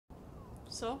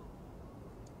So?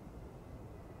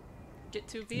 Get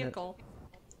to vehicle.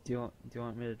 Do you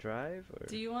want me to drive or?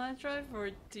 Do you want to drive or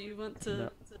do you want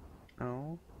to?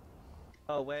 No.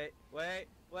 Oh wait.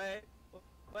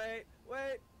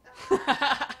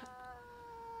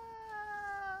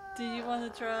 Do you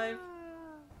want to drive?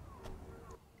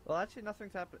 Well, actually,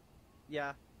 nothing's happened.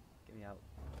 Yeah, get me out.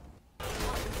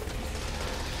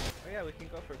 Oh yeah, we can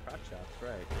go for crotch shots,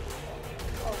 right?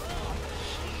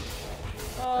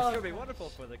 Oh, This could be wonderful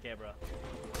for the camera.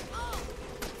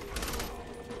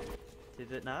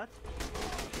 Did it not?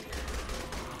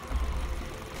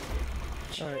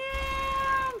 Alright.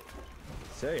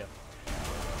 See ya.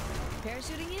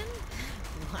 Parachuting in?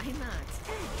 Why not?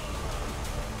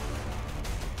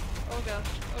 oh gosh,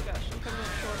 I'm coming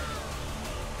up short.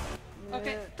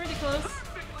 Okay, pretty close.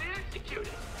 Perfectly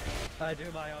executed. I do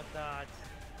my own thoughts.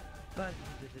 But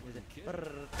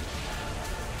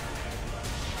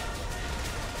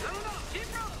No, keep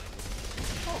rolling.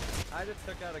 I just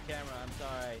took out a camera, I'm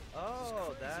sorry.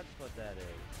 Oh, that's what that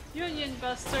is. Union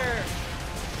Buster.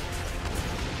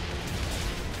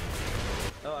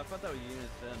 Oh, I thought that was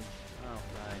Unison. Oh,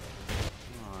 right.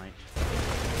 Alright.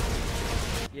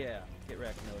 Yeah, get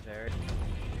wrecked, military.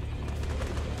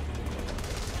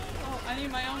 Oh, I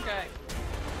need my own guy.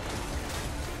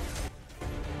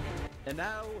 And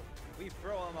now, we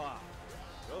throw him off.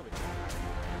 Over.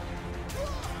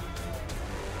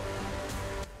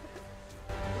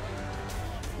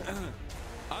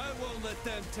 I won't let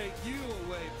them take you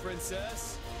away,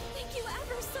 princess. Thank you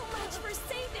ever so much for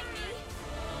saving me.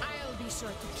 I'll be sure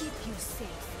to keep you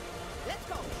safe. Let's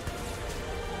go.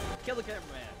 Kill the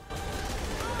cameraman.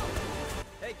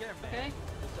 Hey, cameraman. Okay.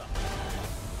 What's up?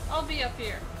 I'll be up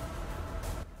here.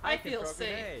 I can feel throw safe.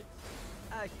 grenades.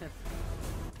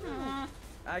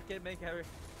 I can make every.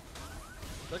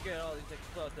 Look at all these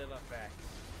explosive effects.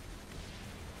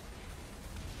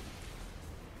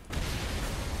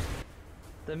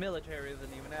 The military isn't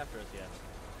even after us yet.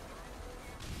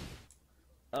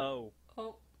 Oh.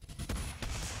 Oh.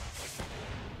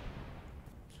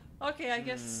 Okay, I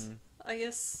guess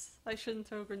I shouldn't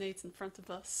throw grenades in front of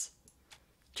us.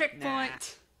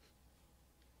 Checkpoint.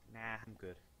 Nah, I'm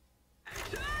good.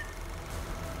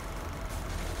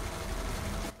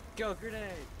 Go grenade!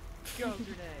 Go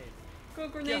grenade! Go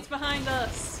grenades behind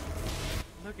us.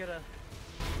 Look at us.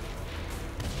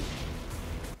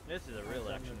 This is a real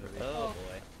action movie. Oh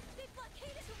boy. They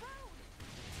blockaded the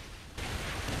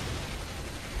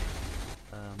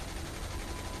road.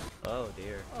 Oh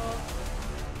dear. Oh.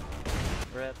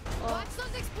 Rip. Oh. Watch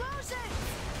those explosions!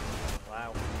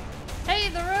 Wow. Hey,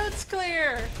 the road's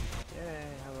clear. Yay,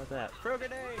 how about that? Throw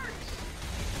grenade!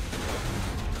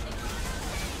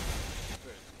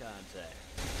 First contact.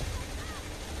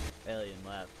 Alien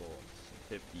life forms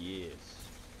in 50 years.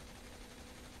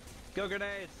 Go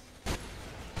grenades!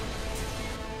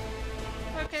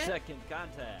 Okay. Second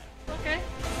contact. Okay.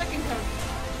 Second cone.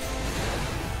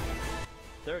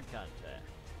 Third contact.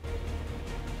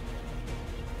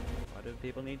 Why do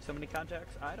people need so many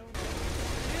contacts? I don't know.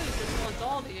 Dude, just wants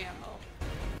all the ammo.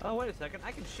 Oh, wait a second.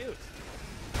 I can shoot.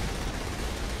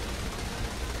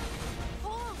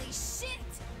 Holy shit!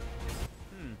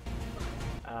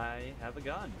 I have a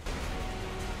gun.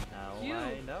 Now You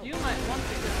I know. might want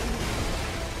to go.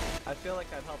 I feel like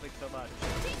I'm helping so much.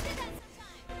 Teach me that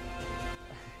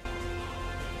sometime!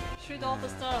 Shoot all the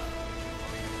stuff.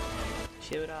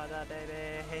 Shoot all that,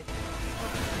 baby.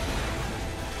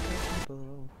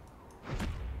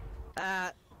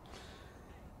 Ah.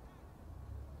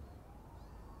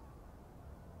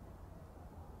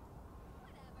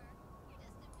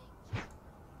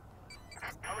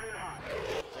 Coming in hot.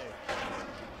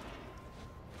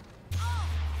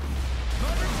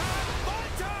 Fun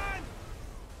time!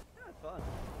 Yeah, it's fun.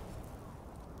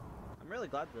 I'm really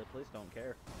glad the police don't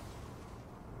care.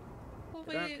 Well,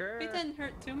 They don't we care. didn't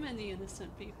hurt too many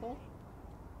innocent people.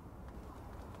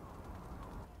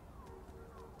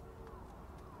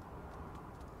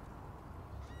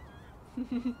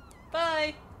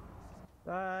 Bye!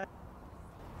 Bye.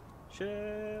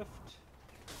 Shift.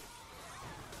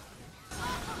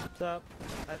 What's up?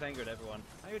 I've angered everyone.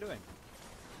 How you doing?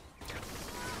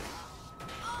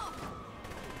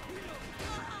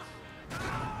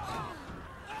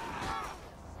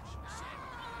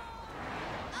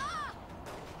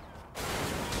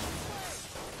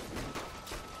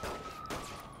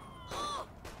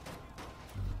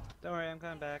 Don't worry, I'm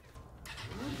coming back.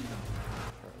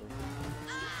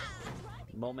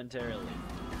 Momentarily.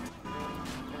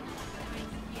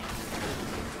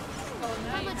 Oh,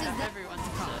 now How you much have does that everyone's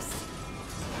cost?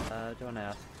 assist. Don't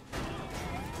ask.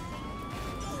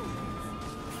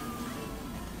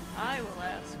 I will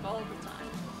ask all the time.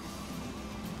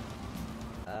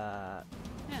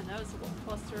 Man, that was a little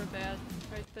cluster of bad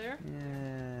right there.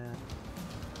 Yeah.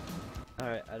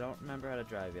 Alright, I don't remember how to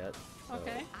drive yet. So.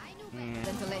 Okay. I knew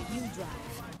better than to let you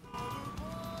drive.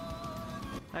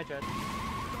 Hi, Chad.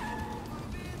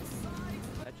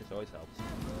 That just always helps.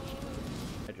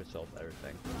 That just solves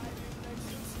everything.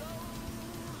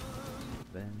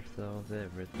 Revenge solves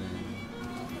everything.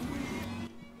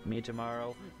 Me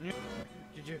tomorrow.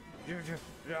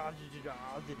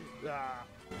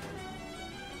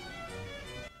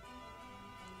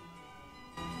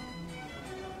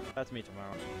 That's me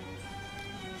tomorrow.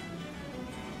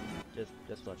 Just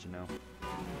to let you know.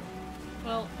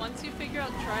 Well, once you figure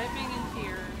out driving in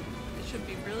here, it should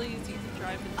be really easy to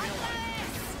drive in real life.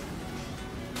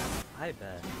 I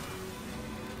bet.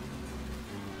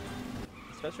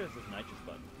 Especially with this nitrous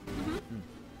button. Mm-hmm.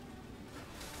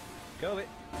 Go it.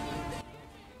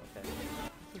 Okay.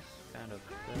 This is kind of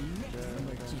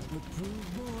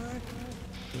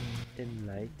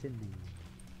enlightening.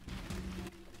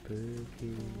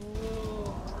 Spooky.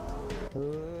 Oh.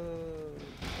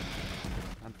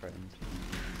 I'm frightened.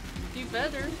 You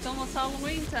better. It's almost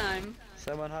Halloween time.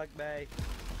 Someone hug me. I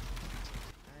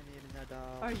need another.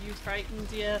 Are you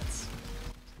frightened yet?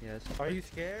 Yes. Are you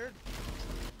scared?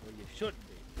 Well, you shouldn't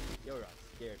be. You're a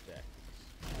scared sack.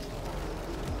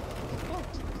 Oh.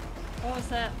 What was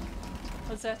that?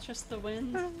 Was that just the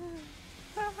wind?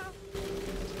 Yes.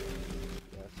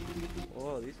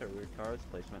 Oh, these are weird cars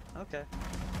placement. Okay.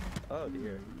 Oh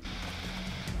dear.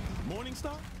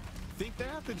 Morningstar? Think they're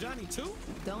after Johnny too?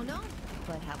 Don't know,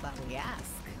 but how about we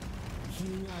ask?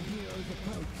 Seeing our heroes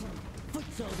approach, foot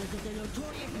soldiers of the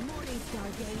notorious Morningstar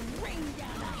Gang rain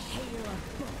down a hail of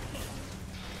bullets.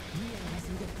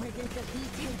 Realizing the presence of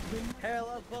these henchmen, Hail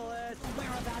of bullets! the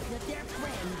whereabouts of their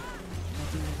friend,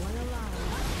 letting one alive,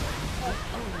 the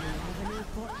only avenue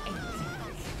for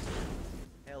answers.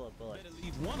 Hail of bullets. Better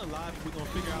leave one alive if we're gonna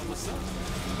figure out what's up.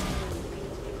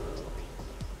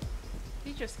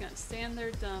 He's just gonna stand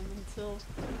there dumb until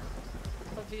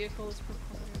a vehicle is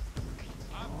required.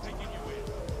 I'm taking you in.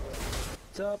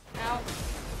 What's up? Ow.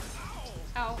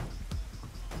 Ow.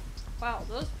 Wow,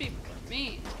 those people are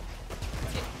mean.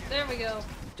 Okay, there we go.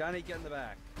 Johnny, get in the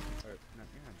back. Or, no,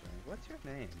 you're not Johnny. What's your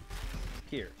name?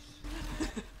 Pierce.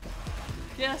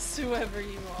 Yes, whoever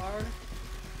you are.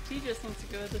 He just wants to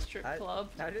go to the strip club.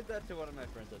 I did that to one of my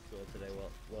friends at school today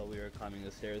while we were climbing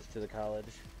the stairs to the college.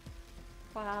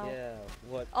 Wow. Yeah,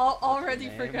 what? Already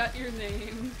what's your name? forgot your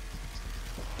name.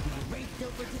 We raced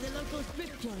over to the local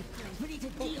strip joint, ready to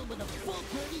deal with a full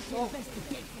police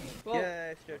investigation. Whoa.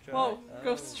 Yeah, strip joint. Whoa, Oh,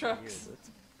 ghost trucks.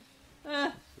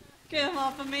 weird. Get him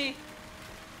off of me.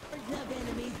 Hordes of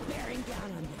enemies bearing down on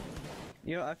them.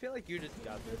 You know, I feel like you just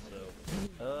got this, so.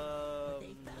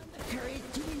 They found the courage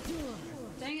to endure.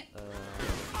 Dang it.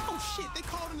 Oh shit, they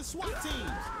called in the SWAT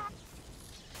team.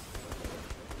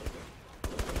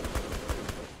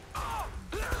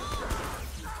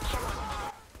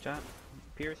 John,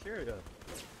 Pierce, you're an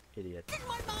idiot. In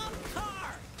my mom's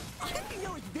car! I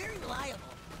know it's very reliable.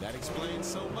 That explains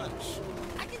so much.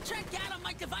 I can track down on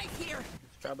my device here.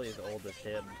 It's probably as old as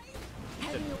him.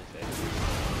 Shouldn't really say.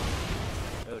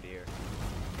 Oh dear.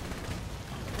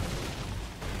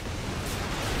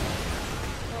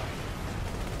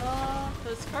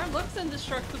 This car looks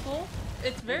indestructible.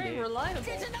 It's very Indeed. reliable.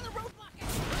 There's another roadblock.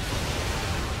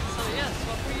 So yes,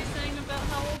 what were you saying about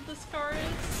how old this car is?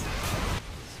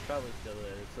 It's probably still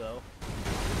is, so.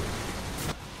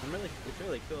 It's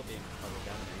really cool being a public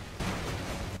enemy.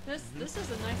 This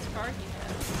is a nice car he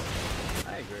has.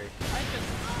 I agree. I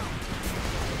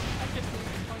just need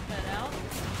to point that out.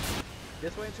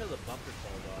 Just wait until the bumper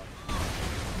falls off.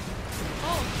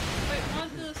 Oh, wait, one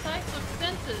of the sides looks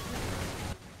dented.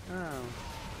 Oh.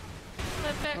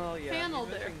 That back Oh yeah. panel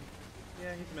he's there. missing-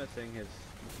 Yeah, he's missing his.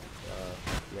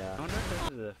 Yeah. I wonder if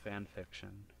this is a fan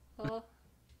fiction. Oh.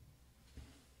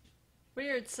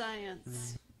 Weird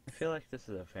science. I feel like this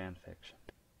is a fan fiction.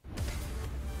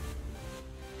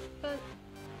 But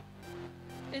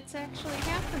it's actually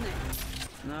happening.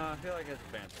 No, I feel like it's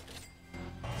a fan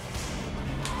fiction.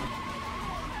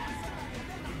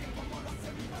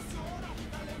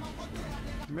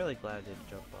 I'm really glad I didn't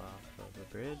jump off of the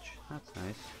bridge. That's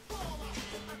nice.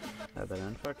 That'd been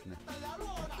unfortunate.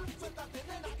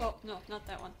 Oh, no, not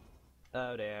that one.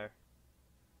 Oh dear.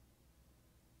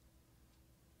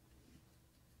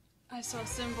 I saw a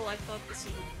symbol, I thought this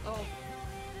was... Oh.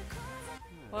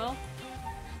 Well,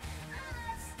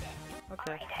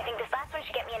 Okay. Alright, I think this last one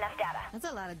should get me enough data. That's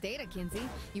a lot of data, Kinsey.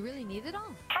 You really need it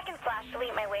all. Hack and slash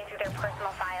delete my way through their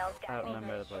personal files. I don't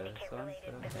remember how to play this one.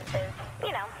 Syndicate-related businesses.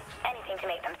 You know, anything to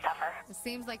make them suffer. It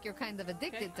seems like you're kind of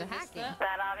addicted to I missed hacking.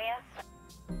 That obvious?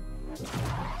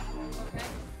 Okay.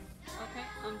 Okay,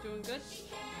 I'm doing good.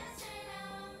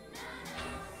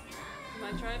 Am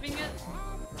I driving it?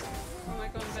 Or am I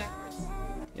going backwards?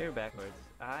 You're backwards.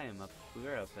 I am up.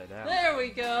 We're upside down. There we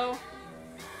go!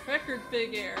 Record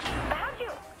big air. But how'd you...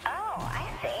 Oh, I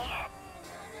see.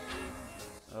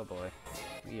 Oh boy.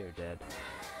 We are dead.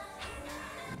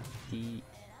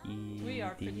 D-E-D. We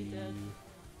are pretty dead.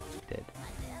 Dead.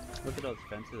 Look at those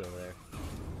fences over there.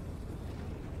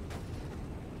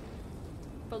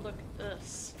 But look at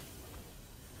this.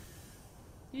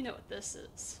 You know what this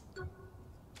is.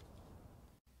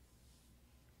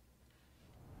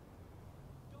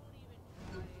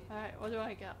 Alright, what do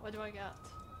I got? What do I got?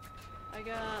 I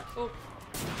got... Oh!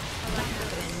 I like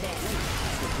this.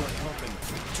 What happened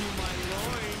to my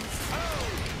loins? Oh!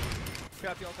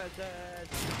 Drop your fences!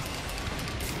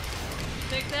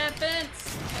 Take that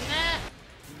fence!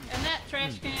 And that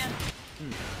trash can!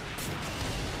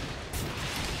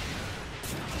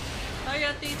 I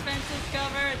got these fences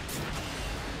covered!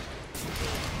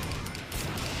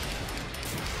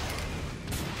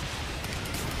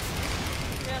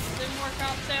 Yes, there are more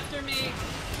cops after me!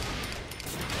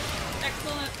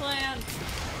 Excellent plan!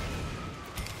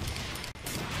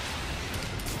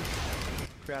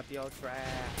 Drop your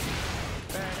trash!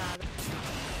 Burn all the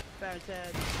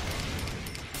fences!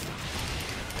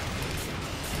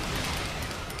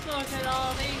 Look at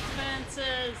all these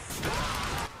fences!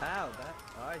 Ow, that...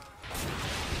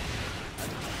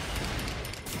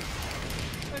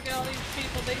 Look at all these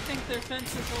people, they think their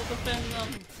fences will defend them.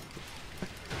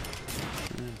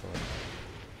 Oh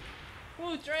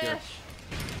boy. Ooh, trash!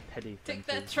 Petty Take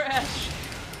fences. that trash!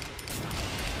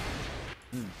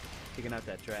 Taking out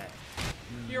that trash.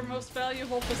 Your most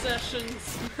valuable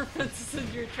possessions, your fences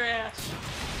and your trash.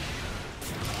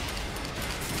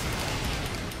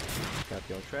 Drop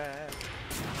your trash.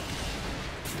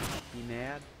 You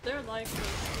mad? Their life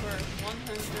was worth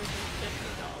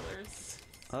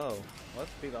 $150. Oh,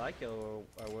 most people I kill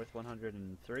are worth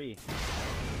 103.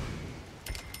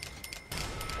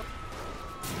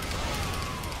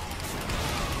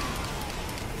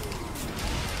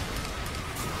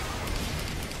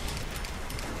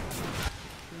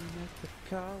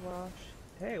 Car wash.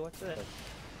 Hey, what's this?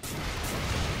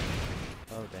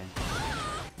 Oh dang.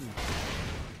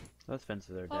 Those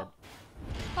fences are dead.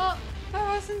 Oh,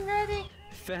 I wasn't ready!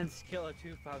 Fence killer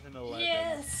 2011.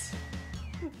 Yes!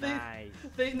 Nice.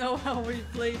 They know how we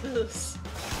play this.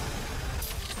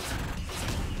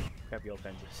 Grab your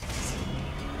fences.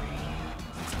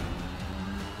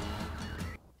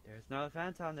 There's no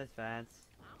fence on this fence.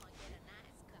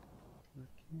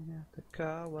 Looking at the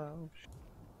car wash.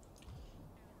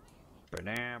 That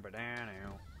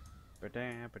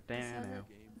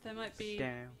might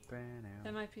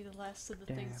be the last of the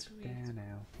things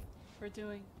we're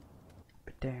doing.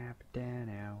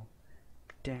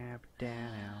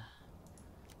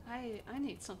 I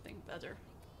need something better.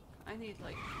 I need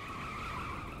like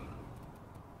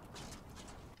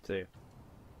see.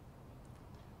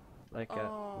 Like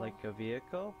a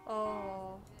vehicle?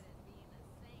 oh.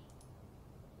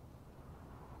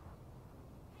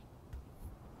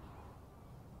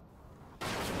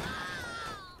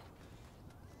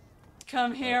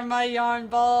 Come here, my yarn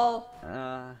ball.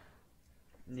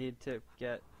 Need to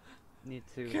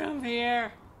Come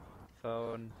here.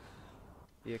 phone,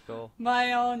 vehicle.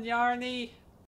 My own Yarny.